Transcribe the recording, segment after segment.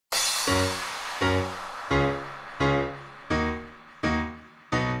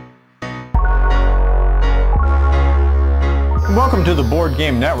Welcome to the Board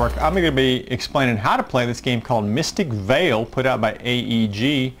Game Network. I'm going to be explaining how to play this game called Mystic Vale, put out by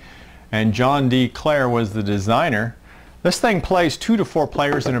AEG, and John D. Clare was the designer. This thing plays 2 to 4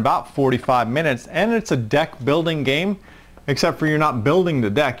 players in about 45 minutes, and it's a deck building game, except for you're not building the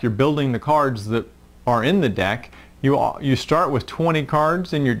deck, you're building the cards that are in the deck. You start with 20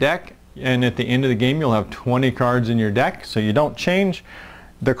 cards in your deck, and at the end of the game you'll have 20 cards in your deck, so you don't change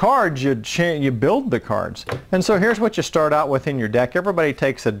the cards, you build the cards. And so here's what you start out with in your deck. Everybody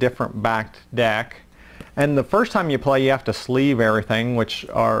takes a different backed deck, and the first time you play you have to sleeve everything,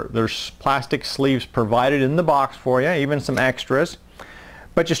 there's plastic sleeves provided in the box for you, even some extras.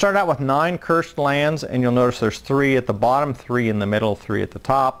 But you start out with 9 cursed lands, and you'll notice there's 3 at the bottom, 3 in the middle, 3 at the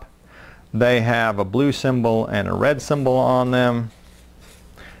top. They have a blue symbol and a red symbol on them.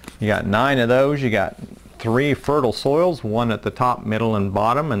 You got 9 of those. You got 3 fertile soils, 1 at the top, middle, and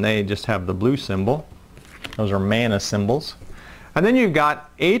bottom, and they just have the blue symbol. Those are mana symbols. And then you've got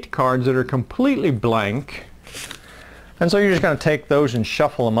 8 cards that are completely blank, and so you're just going to take those and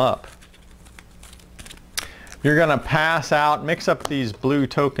shuffle them up. You're going to pass out, mix up these blue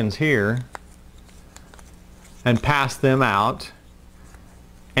tokens here, and pass them out.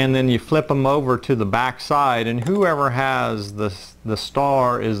 And then you flip them over to the back side, and whoever has the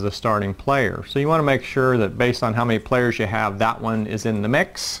star is the starting player. So you want to make sure that based on how many players you have, that one is in the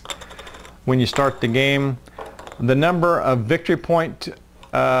mix. When you start the game, the number of victory point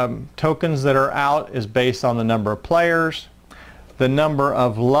tokens that are out is based on the number of players. The number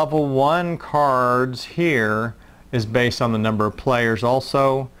of level 1 cards here is based on the number of players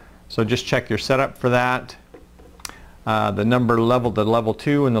also. So just check your setup for that. The level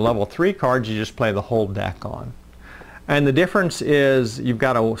 2 and the level 3 cards you just play the whole deck on. And the difference is you've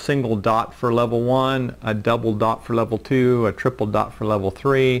got a single dot for level 1, a double dot for level 2, a triple dot for level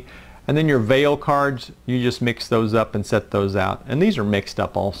 3, and then your Vale cards, you just mix those up and set those out. And these are mixed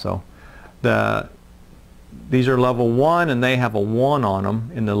up also. These are level 1 and they have a 1 on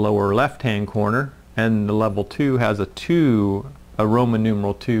them in the lower left hand corner, and the level 2 has a Roman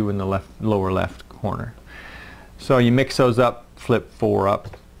numeral 2 in the lower left corner. So you mix those up, flip 4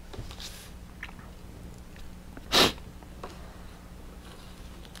 up.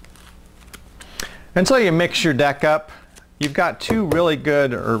 And so you mix your deck up. You've got a really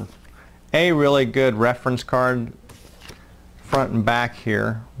good reference card front and back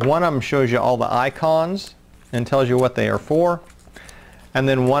here. One of them shows you all the icons and tells you what they are for. And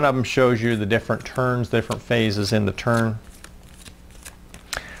then one of them shows you the different turns, different phases in the turn.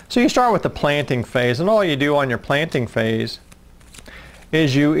 So you start with the planting phase, and all you do on your planting phase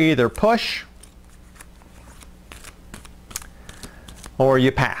is you either push or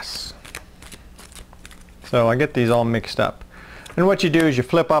you pass. So I get these all mixed up. And what you do is you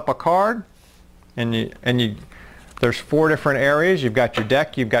flip up a card, and there's 4 different areas. You've got your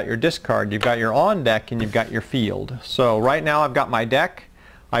deck, you've got your discard, you've got your on deck, and you've got your field. So right now I've got my deck.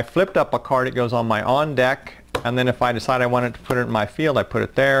 I flipped up a card, it goes on my on deck. And then if I decide I wanted to put it in my field, I put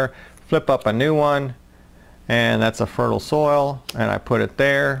it there, flip up a new one, and that's a fertile soil, and I put it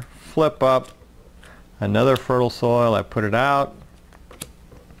there, flip up another fertile soil, I put it out.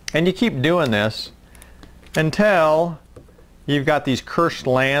 And you keep doing this until you've got these cursed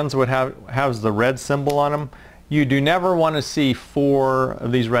lands which has the red symbol on them. You do never want to see 4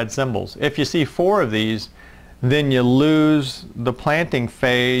 of these red symbols. If you see 4 of these, then you lose the planting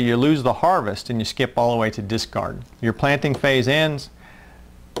phase, you lose the harvest, and you skip all the way to discard. Your planting phase ends,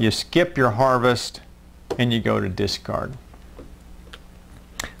 you skip your harvest, and you go to discard.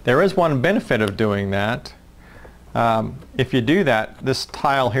 There is one benefit of doing that. If you do that, this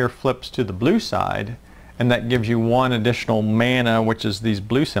tile here flips to the blue side, and that gives you 1 additional mana, which is these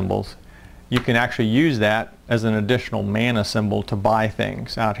blue symbols. You can actually use that as an additional mana symbol to buy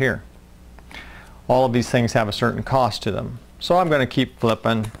things out here. All of these things have a certain cost to them. So I'm going to keep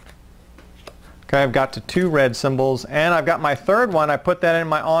flipping. Okay, I've got to 2 red symbols, and I've got my 3rd one. I put that in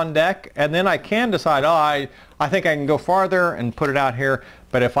my on deck, and then I can decide, I think I can go farther and put it out here.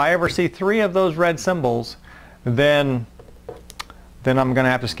 But if I ever see 3 of those red symbols, then I'm going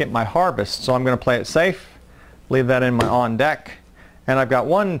to have to skip my harvest. So I'm going to play it safe, leave that in my on deck, and I've got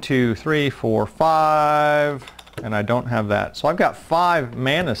 1, 2, 3, 4, 5, and I don't have that. So I've got 5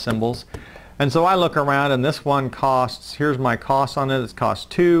 mana symbols. And so I look around, and this one costs, here's my cost on it, it costs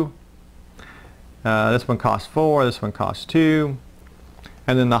 2. This one costs 4, this one costs 2.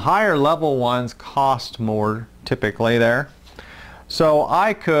 And then the higher level ones cost more typically there. So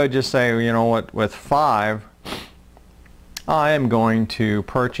I could just say, you know what, with 5, I am going to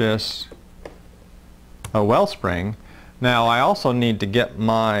purchase a wellspring. Now I also need to get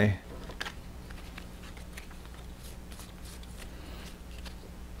my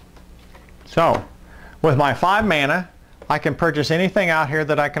So, with my 5 mana, I can purchase anything out here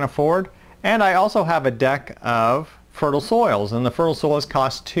that I can afford, and I also have a deck of fertile soils, and the fertile soils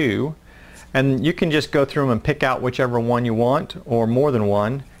cost 2, and you can just go through them and pick out whichever one you want, or more than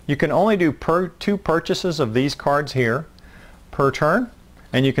one. You can only do 2 purchases of these cards here per turn,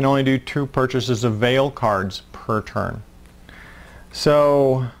 and you can only do 2 purchases of Vale cards per turn.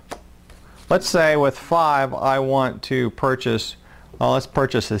 So let's say with 5 I want to purchase, let's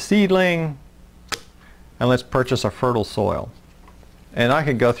purchase a seedling, and let's purchase a fertile soil. And I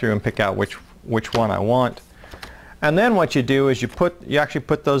can go through and pick out which one I want. And then what you do is you actually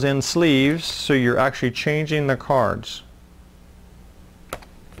put those in sleeves, so you're actually changing the cards.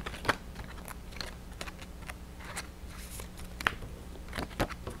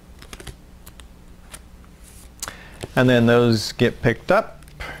 And then those get picked up,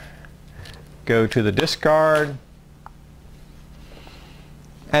 go to the discard,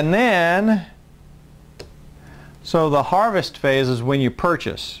 and then, so the harvest phase is when you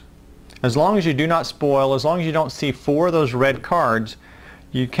purchase. As long as you do not spoil, as long as you don't see 4 of those red cards,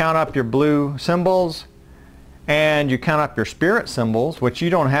 you count up your blue symbols, and you count up your spirit symbols, which you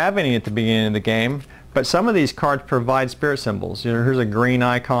don't have any at the beginning of the game, but some of these cards provide spirit symbols. You know, here's a green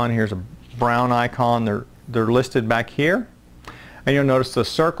icon, here's a brown icon, they're listed back here. And you'll notice the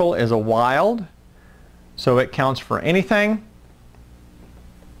circle is a wild, so it counts for anything.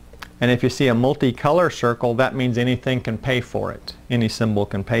 And if you see a multicolor circle, that means anything can pay for it. Any symbol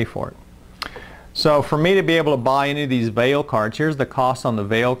can pay for it. So for me to be able to buy any of these Vale cards, here's the cost on the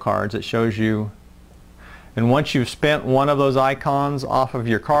Vale cards. It shows you, and once you've spent one of those icons off of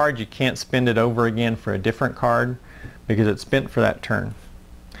your card, you can't spend it over again for a different card because it's spent for that turn.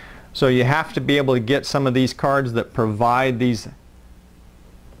 So you have to be able to get some of these cards that provide these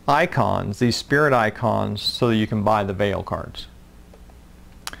icons, these spirit icons, so that you can buy the Vale cards.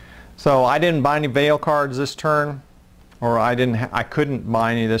 So I didn't buy any Vale cards this turn, or I couldn't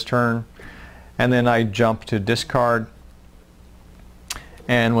buy any this turn, and then I jumped to discard.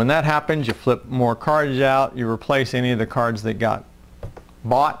 And when that happens, you flip more cards out, you replace any of the cards that got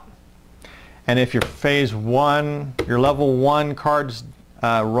bought, and if your phase 1, your level 1 cards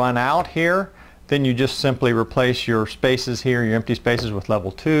run out here, then you just simply replace your spaces here, your empty spaces, with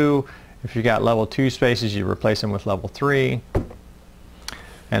level 2. If you got level 2 spaces, you replace them with level 3.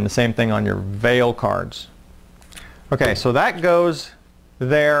 And the same thing on your Vale cards. Okay, so that goes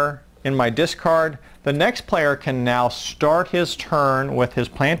there in my discard. The next player can now start his turn with his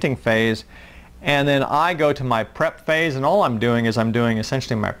planting phase, and then I go to my prep phase, and all I'm doing is I'm doing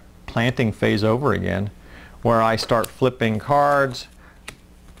essentially my planting phase over again, where I start flipping cards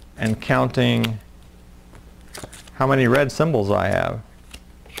and counting how many red symbols I have.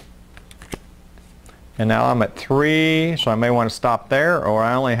 And now I'm at 3, so I may want to stop there, or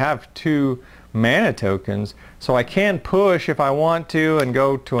I only have 2 mana tokens, so I can push if I want to and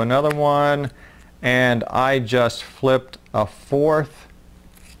go to another one, and I just flipped a 4th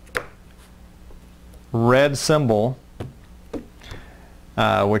red symbol,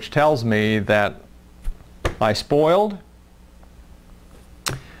 which tells me that I spoiled.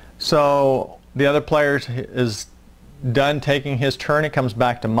 So the other player is done taking his turn. It comes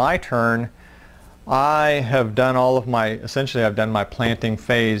back to my turn. I have done all of my, essentially I've done my planting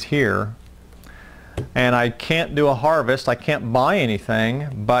phase here, and I can't do a harvest, I can't buy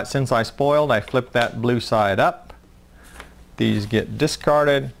anything, but since I spoiled, I flip that blue side up. These get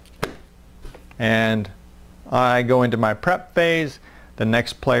discarded, and I go into my prep phase. The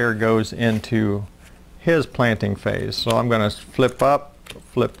next player goes into his planting phase. So I'm going to flip up,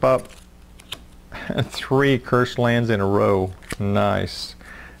 3 cursed lands in a row. Nice.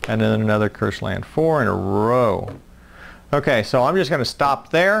 And then another cursed land, 4 in a row. Okay, so I'm just going to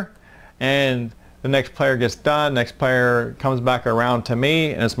stop there, and the next player gets done. Next player comes back around to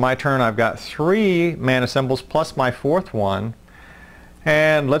me, and it's my turn. I've got 3 mana symbols plus my 4th one,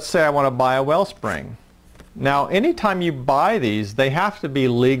 and let's say I want to buy a wellspring. Now anytime you buy these, they have to be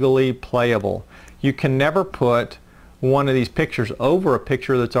legally playable. You can never put one of these pictures over a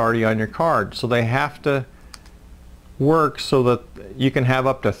picture that's already on your card, so they have to work so that you can have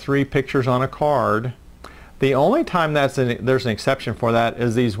up to 3 pictures on a card. The only time there's an exception for that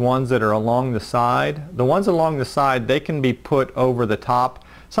is these ones that are along the side. The ones along the side, they can be put over the top.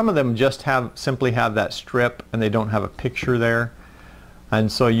 Some of them just simply have that strip and they don't have a picture there.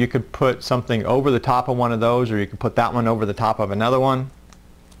 And so you could put something over the top of one of those, or you could put that one over the top of another one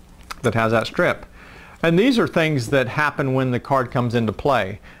that has that strip. And these are things that happen when the card comes into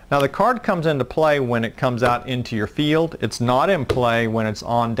play. Now the card comes into play when it comes out into your field. It's not in play when it's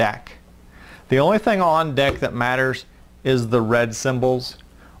on deck. The only thing on deck that matters is the red symbols,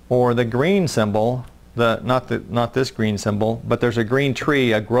 or the green symbol, not this green symbol, but there's a green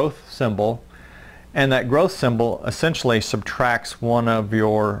tree, a growth symbol, and that growth symbol essentially subtracts one of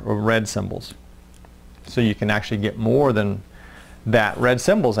your red symbols. So you can actually get more than that red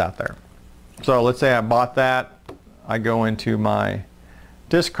symbols out there. So let's say I bought that. I go into my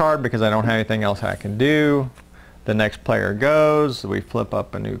discard because I don't have anything else I can do. The next player goes. We flip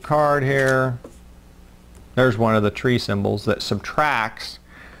up a new card here. There's one of the tree symbols that subtracts.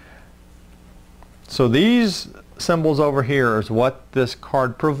 So these symbols over here is what this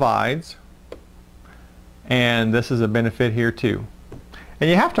card provides. And this is a benefit here too. And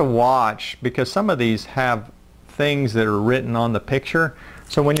you have to watch because some of these have things that are written on the picture.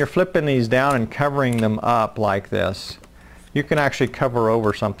 So when you're flipping these down and covering them up like this, you can actually cover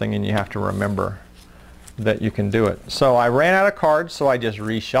over something, and you have to remember that you can do it. So I ran out of cards, so I just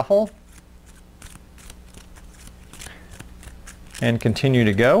reshuffle and continue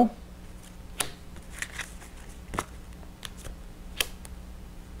to go.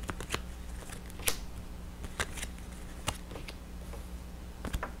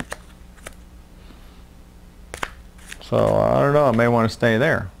 So I don't know, I may want to stay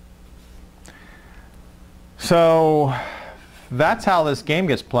there. So that's how this game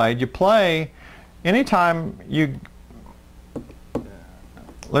gets played. You play anytime you,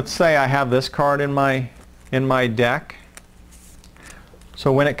 let's say I have this card in my deck.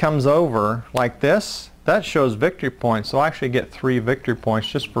 So when it comes over like this, that shows victory points. So I actually get 3 victory points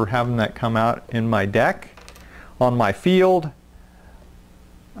just for having that come out in my deck. On my field,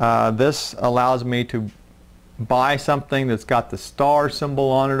 this allows me to buy something that's got the star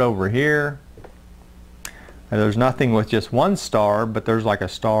symbol on it over here. And there's nothing with just one star, but there's like a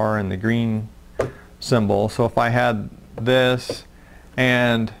star and the green symbol. So if I had this,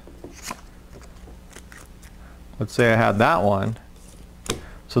 and let's say I had that one,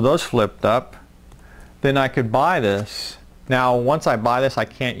 so those flipped up, then I could buy this. Now once I buy this, I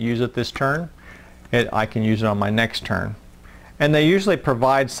can't use it this turn. I can use it on my next turn. And they usually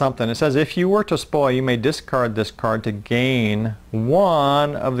provide something. It says if you were to spoil, you may discard this card to gain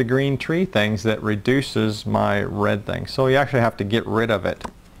one of the green tree things that reduces my red thing. So you actually have to get rid of it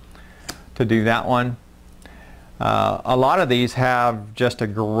to do that one. A lot of these have just a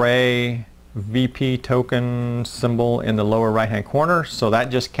gray VP token symbol in the lower right hand corner, so that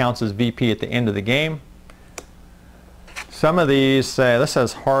just counts as VP at the end of the game. Some of these say, this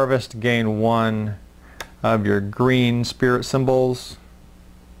says harvest, gain 1 of your green spirit symbols.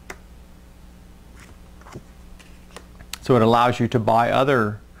 So it allows you to buy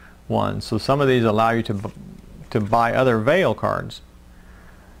other ones. So some of these allow you to buy other Vale cards.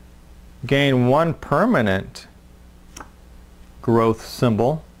 Gain 1 permanent growth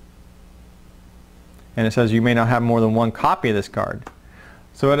symbol. And it says you may not have more than 1 copy of this card.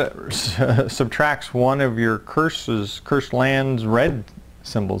 So it subtracts 1 of your cursed lands red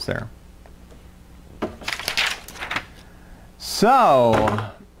symbols there.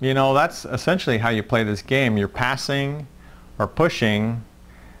 So, you know, that's essentially how you play this game. You're passing or pushing,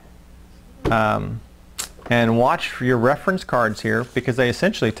 and watch for your reference cards here because they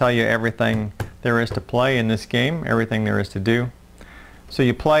essentially tell you everything there is to play in this game, everything there is to do. So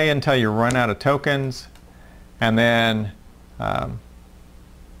you play until you run out of tokens, and then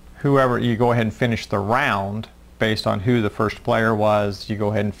whoever, you go ahead and finish the round based on who the first player was. You go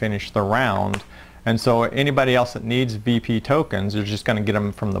ahead and finish the round. And so anybody else that needs VP tokens, you're just going to get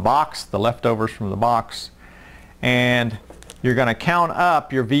them from the box, the leftovers from the box. And you're going to count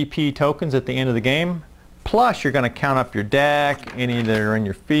up your VP tokens at the end of the game. Plus you're going to count up your deck, any that are in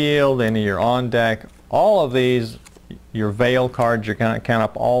your field, any you're on deck. All of these, your Vale cards, you're going to count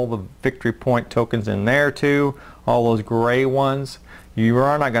up all the victory point tokens in there too. All those gray ones. You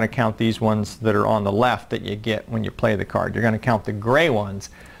are not going to count these ones that are on the left that you get when you play the card. You're going to count the gray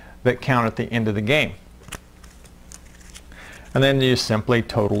ones that count at the end of the game. And then you simply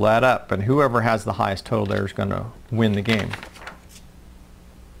total that up, and whoever has the highest total there is going to win the game.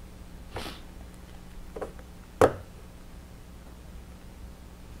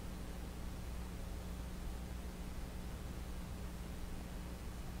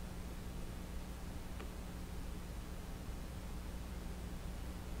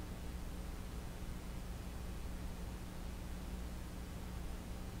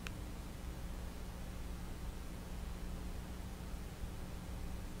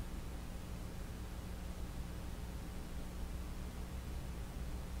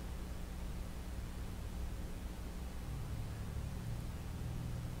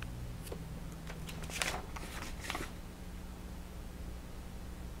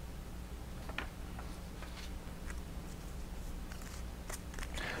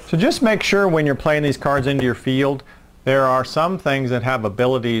 So just make sure when you're playing these cards into your field, there are some things that have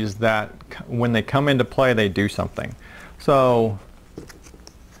abilities that when they come into play they do something. So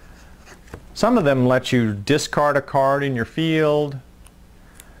some of them let you discard a card in your field.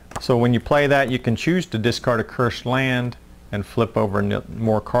 So when you play that, you can choose to discard a cursed land and flip over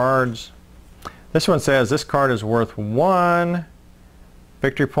more cards. This one says this card is worth 1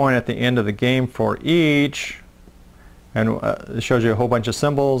 victory point at the end of the game for each. And it shows you a whole bunch of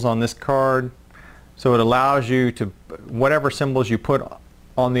symbols on this card. So it allows you to, whatever symbols you put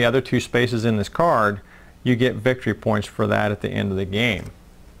on the other 2 spaces in this card, you get victory points for that at the end of the game.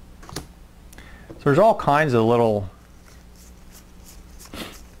 So there's all kinds of little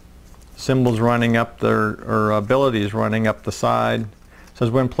symbols running up there, or abilities running up the side. It says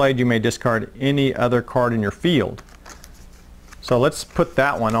when played you may discard any other card in your field. So let's put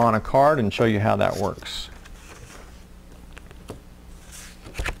that one on a card and show you how that works.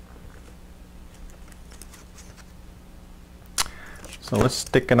 So let's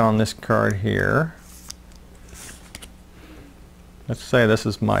stick it on this card here. Let's say this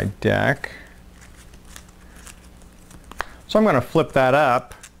is my deck. So I'm going to flip that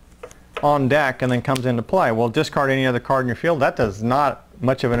up on deck and then comes into play. Well, discard any other card in your field. That does not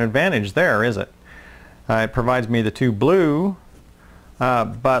much of an advantage there, is it? It provides me the 2 blue,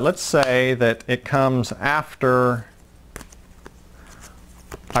 but let's say that it comes after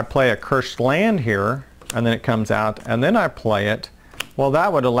I play a cursed land here, and then it comes out, and then I play it. Well,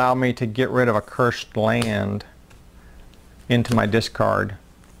 that would allow me to get rid of a cursed land into my discard.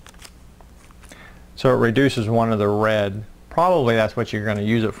 So it reduces one of the red. Probably that's what you're going to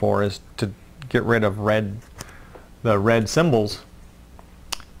use it for, is to get rid of the red symbols.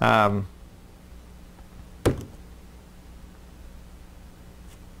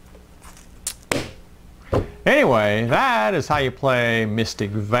 Anyway, that is how you play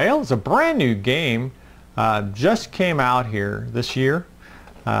Mystic Vale. It's a brand new game. Just came out here this year.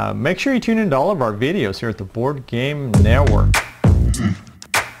 Make sure you tune into all of our videos here at the Board Game Network.